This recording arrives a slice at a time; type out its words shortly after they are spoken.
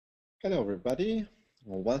Hello, everybody.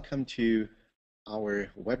 Well, welcome to our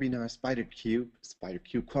webinar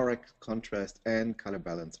SpyderCube correct, contrast, and color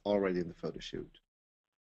balance already in the photo shoot.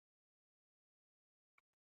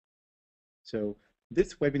 So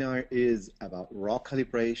this webinar is about raw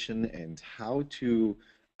calibration and how to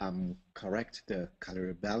correct the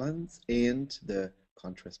color balance and the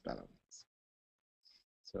contrast balance.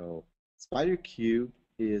 So SpyderCube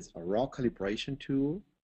is a raw calibration tool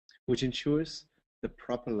which ensures the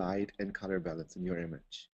proper light and color balance in your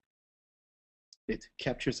image. It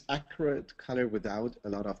captures accurate color without a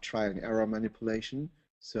lot of trial and error manipulation,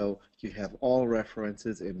 so you have all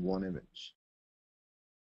references in one image.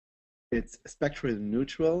 It's spectrally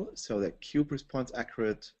neutral, so that Cube responds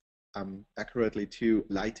accurately to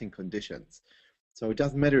lighting conditions. So it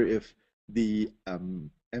doesn't matter if the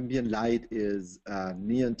ambient light is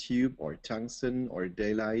neon tube or tungsten or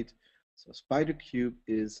daylight. So SpyderCube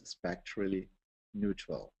is spectrally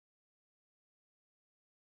neutral.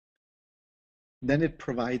 Then it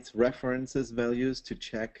provides references values to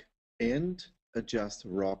check and adjust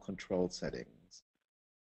raw control settings.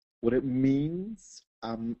 What it means,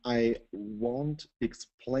 I won't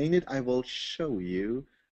explain it. I will show you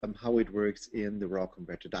how it works in the raw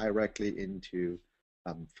converter directly into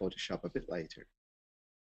Photoshop a bit later.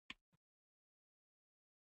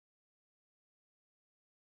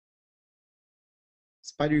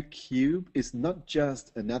 SpyderCube is not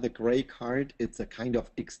just another gray card, it's a kind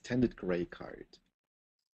of extended gray card.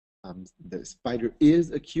 The spider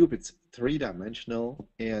is a cube, it's three-dimensional,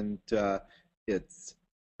 and it's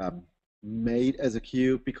made as a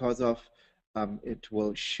cube because of it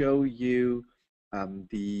will show you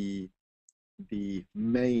the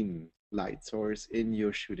main light source in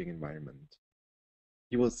your shooting environment.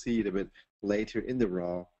 You will see it a bit later in the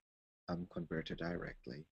raw converter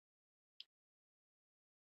directly.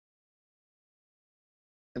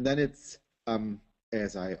 And then it's,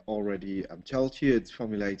 as I already told you, it's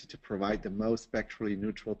formulated to provide the most spectrally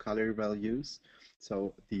neutral color values.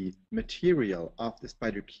 So the material of the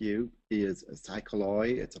SpyderCube is a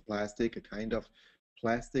cycloid. It's a plastic, a kind of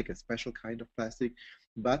plastic, a special kind of plastic,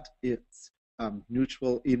 but it's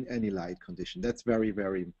neutral in any light condition. That's very,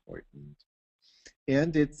 very important.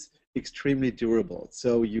 And it's extremely durable.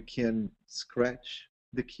 So you can scratch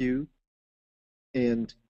the cube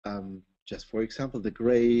and just for example, the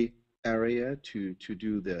gray area to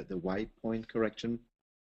do the white point correction.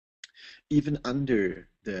 Even under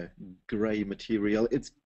the gray material,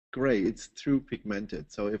 it's gray, it's through pigmented.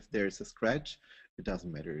 So if there's a scratch, it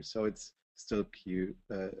doesn't matter. So it's still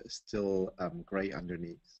gray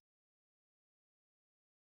underneath.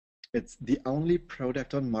 It's the only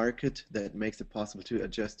product on market that makes it possible to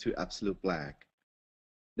adjust to absolute black.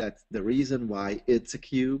 That's the reason why it's a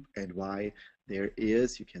cube and why there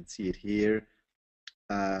is, you can see it here,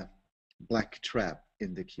 a black trap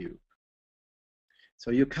in the cube. So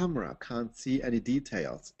your camera can't see any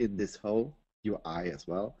details in this hole, your eye as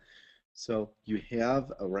well. So you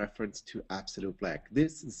have a reference to absolute black.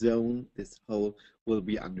 This zone, this hole, will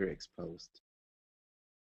be underexposed.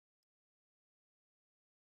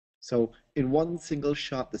 So in one single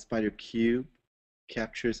shot, the SpyderCube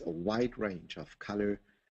captures a wide range of color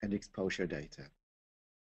and exposure data.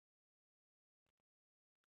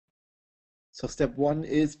 So step one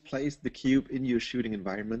is place the cube in your shooting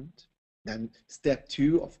environment. Then step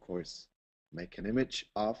two, of course, make an image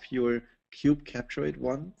of your cube, capture it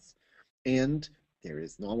once. And there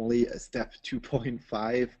is normally a step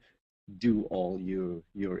 2.5, do all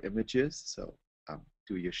your images, so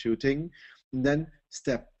do your shooting. And then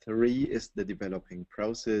step 3 is the developing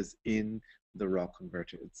process in the raw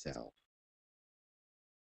converter itself.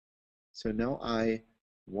 So now I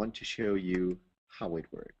want to show you how it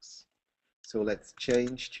works. So let's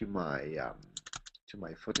change to my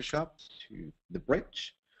Photoshop, to the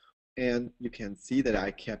bridge, and you can see that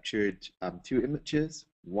I captured 2 images,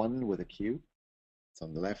 one with a cube, it's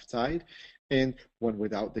on the left side, and one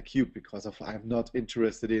without the cube because I'm not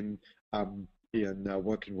interested in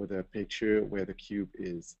working with a picture where the cube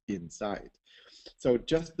is inside. So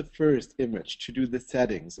just the first image to do the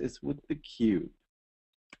settings is with the cube.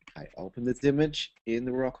 I open this image in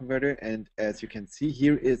the raw converter, and as you can see,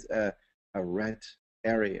 here is a red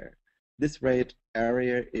area. This red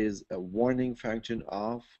area is a warning function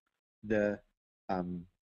of the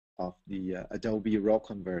Adobe raw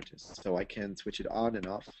converters, so I can switch it on and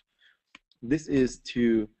off. This is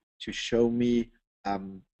to show me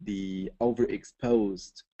the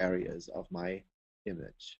overexposed areas of my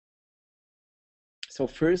image. So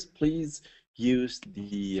first, please use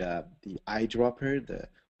the eyedropper, the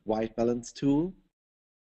white balance tool,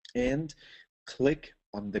 and click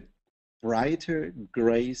on the brighter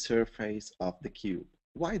gray surface of the cube.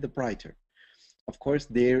 Why the brighter? Of course,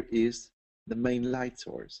 there is the main light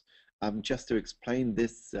source. Just to explain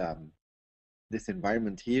this this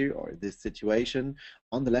environment here, or this situation,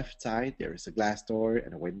 on the left side there is a glass door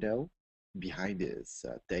and a window. Behind is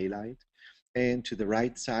daylight. And to the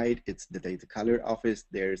right side, it's the data color office.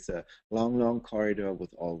 There's a long corridor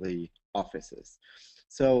with all the offices.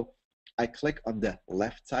 So I click on the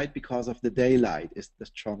left side because of the daylight is the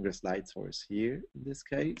strongest light source here in this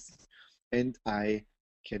case. And I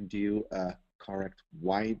can do a correct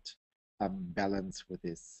white balance with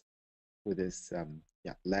this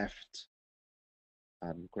yeah, left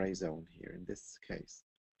gray zone here in this case.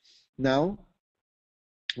 Now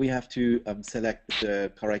we have to select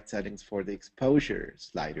the correct settings for the exposure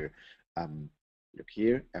slider. Look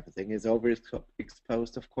here, everything is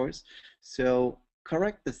overexposed, of course. So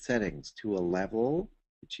correct the settings to a level,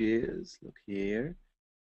 which is, look here,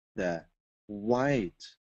 the white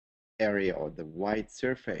area or the white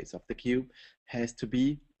surface of the cube has to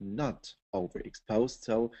be not overexposed,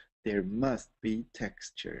 so there must be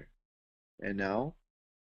texture. And now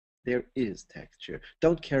there is texture.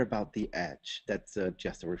 Don't care about the edge, that's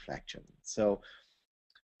just a reflection. So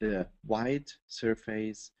the white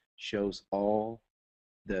surface shows all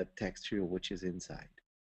the texture which is inside.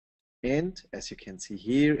 And as you can see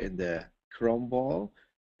here in the chrome ball,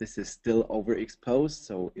 this is still overexposed.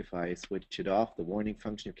 So if I switch it off, the warning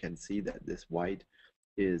function, you can see that this white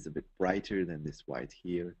is a bit brighter than this white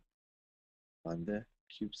here on the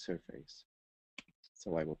cube surface.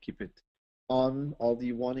 So I will keep it on all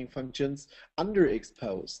the warning functions.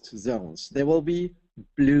 Underexposed zones, they will be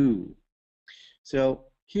blue. So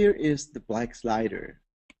here is the black slider,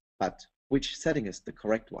 but which setting is the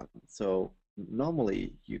correct one? So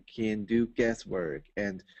normally you can do guesswork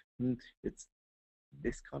and it's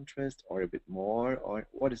this contrast or a bit more, or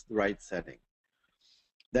what is the right setting?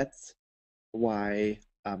 That's why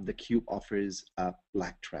the cube offers a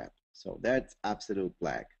black trap. So that's absolute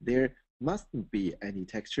black. There mustn't be any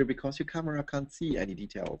texture because your camera can't see any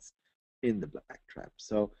details in the black trap.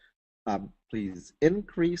 So please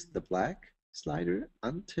increase the black slider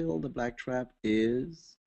until the black trap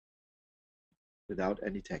is without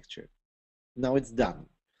any texture. Now it's done.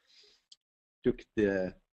 Look,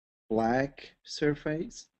 the black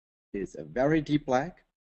surface is a very deep black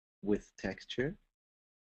with texture,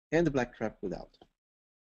 and the black trap without.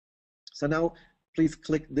 So now please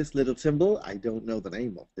click this little symbol. I don't know the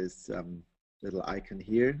name of this little icon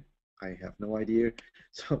here. I have no idea.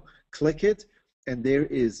 So click it, and there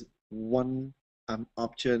is one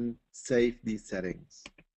option, save these settings.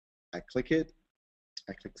 I click it,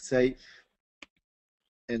 I click save,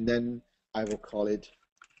 and then I will call it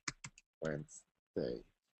Wednesday.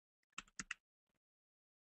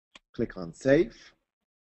 Click on save,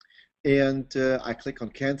 and I click on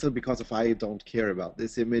cancel because if I don't care about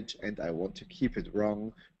this image and I want to keep it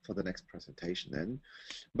wrong for the next presentation then,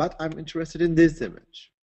 but I'm interested in this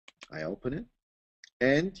image. I open it,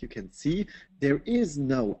 and you can see there is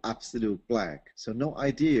no absolute black, so no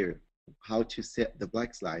idea how to set the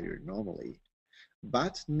black slider normally.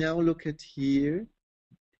 But now look at here.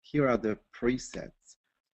 Here are the presets,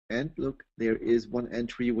 and look, there is one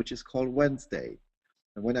entry which is called Wednesday.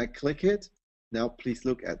 And when I click it, now please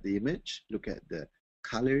look at the image, look at the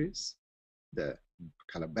colors, the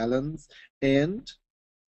color balance, and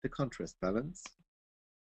the contrast balance.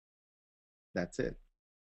 That's it.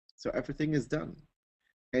 So everything is done.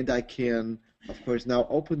 And I can, of course, now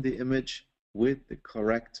open the image with the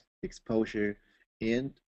correct exposure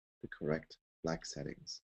and the correct black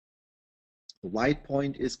settings. The white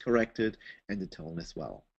point is corrected and the tone as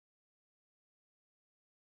well.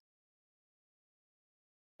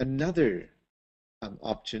 Another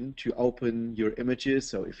option to open your images,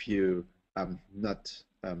 so if you not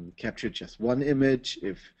capture just one image,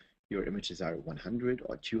 if your images are 100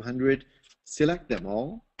 or 200, select them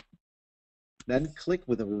all, then click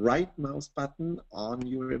with the right mouse button on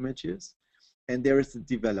your images, and there is the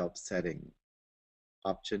develop setting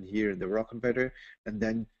option here in the raw converter, and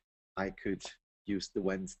then I could use the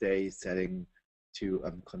Wednesday setting to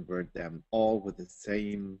convert them all with the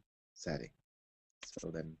same setting. So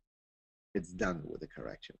then it's done with the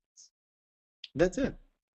corrections. That's it.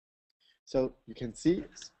 So you can see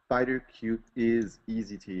SpyderCube is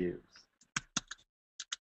easy to use.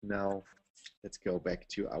 Now let's go back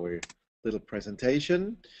to our little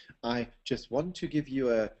presentation. I just want to give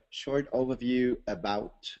you a short overview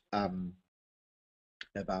about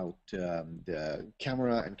the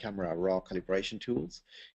camera and camera raw calibration tools.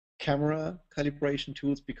 Camera calibration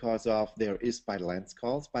tools, because of there is SpyderLens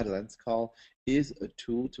call. SpyderLens call is a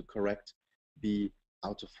tool to correct the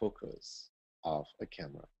autofocus of a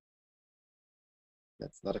camera.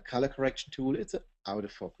 That's not a color correction tool, it's an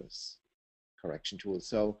autofocus correction tool.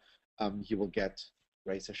 So you will get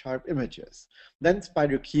razor sharp images. Then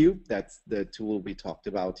SpyderCube, that's the tool we talked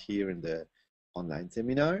about here in the online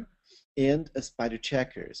seminar, and a spider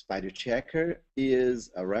checker. Spider checker is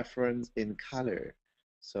a reference in color.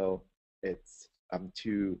 So it's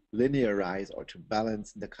to linearize or to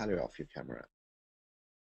balance the color of your camera.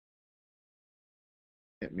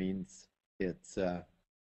 It means it's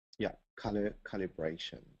yeah, color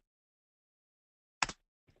calibration.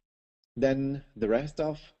 Then the rest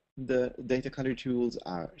of the data color tools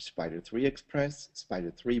are Spyder 3 Express,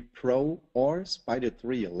 Spyder 3 Pro, or Spyder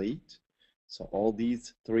 3 Elite. So all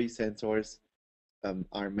these three sensors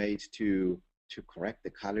are made to correct the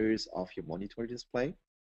colors of your monitor display.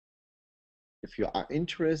 If you are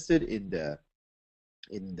interested in the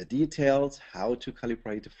details, how to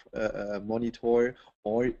calibrate a monitor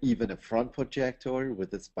or even a front projector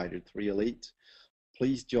with the Spyder 3 Elite,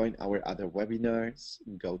 please join our other webinars.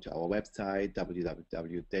 Go to our website,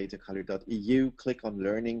 www.datacolor.eu, click on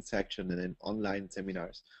Learning section, and then online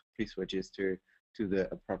seminars. Please register to the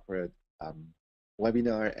appropriate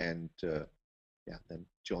webinar and yeah, then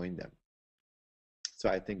join them. So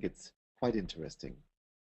I think it's quite interesting.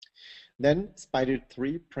 Then Spyder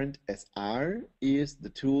 3 Print SR is the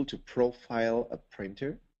tool to profile a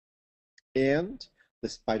printer, and the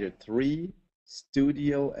Spyder 3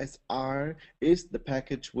 Studio SR is the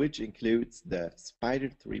package which includes the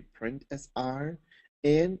Spyder 3 Print SR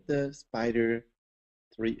and the Spyder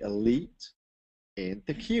 3 Elite and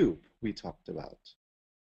the Cube we talked about.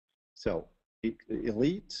 So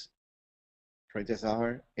Elite, Print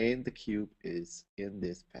SR, and the Cube is in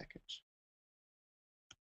this package.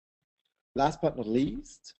 Last but not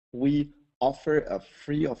least, we offer a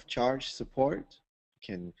free of charge support.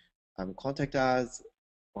 You can contact us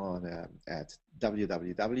on at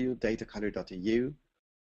www.datacolor.eu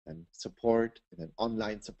and support and then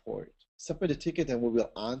online support. Submit a ticket and we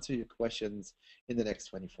will answer your questions in the next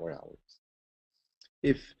 24 hours.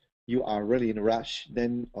 If you are really in a rush,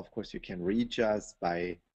 then of course you can reach us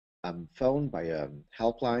by phone, by a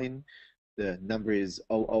helpline. The number is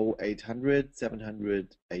 00800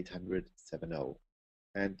 700 870,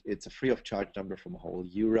 and it's a free of charge number from whole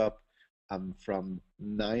Europe, from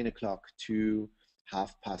 9 o'clock to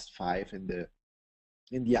 5:30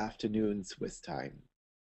 in the afternoon Swiss time.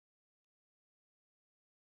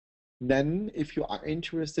 Then, if you are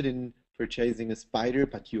interested in purchasing a Spyder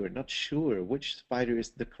but you are not sure which Spyder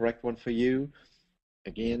is the correct one for you,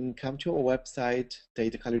 again, come to our website,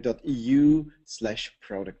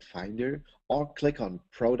 datacolor.eu/product finder, or click on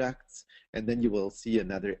products, and then you will see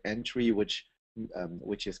another entry which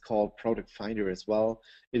is called product finder as well.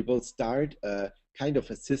 It will start a kind of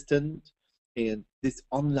assistant, and this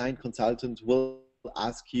online consultant will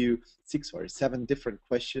ask you 6 or 7 different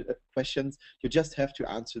questions. You just have to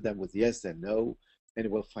answer them with yes and no, and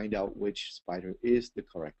it will find out which Spyder is the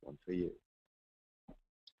correct one for you.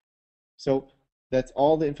 So that's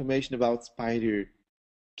all the information about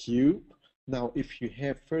SpyderCube. Now, if you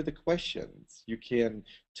have further questions, you can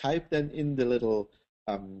type them in the little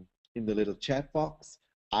chat box.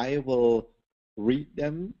 I will read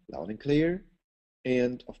them loud and clear,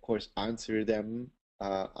 and of course answer them.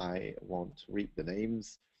 I won't read the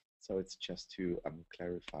names, so it's just to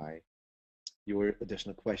clarify your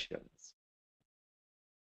additional questions.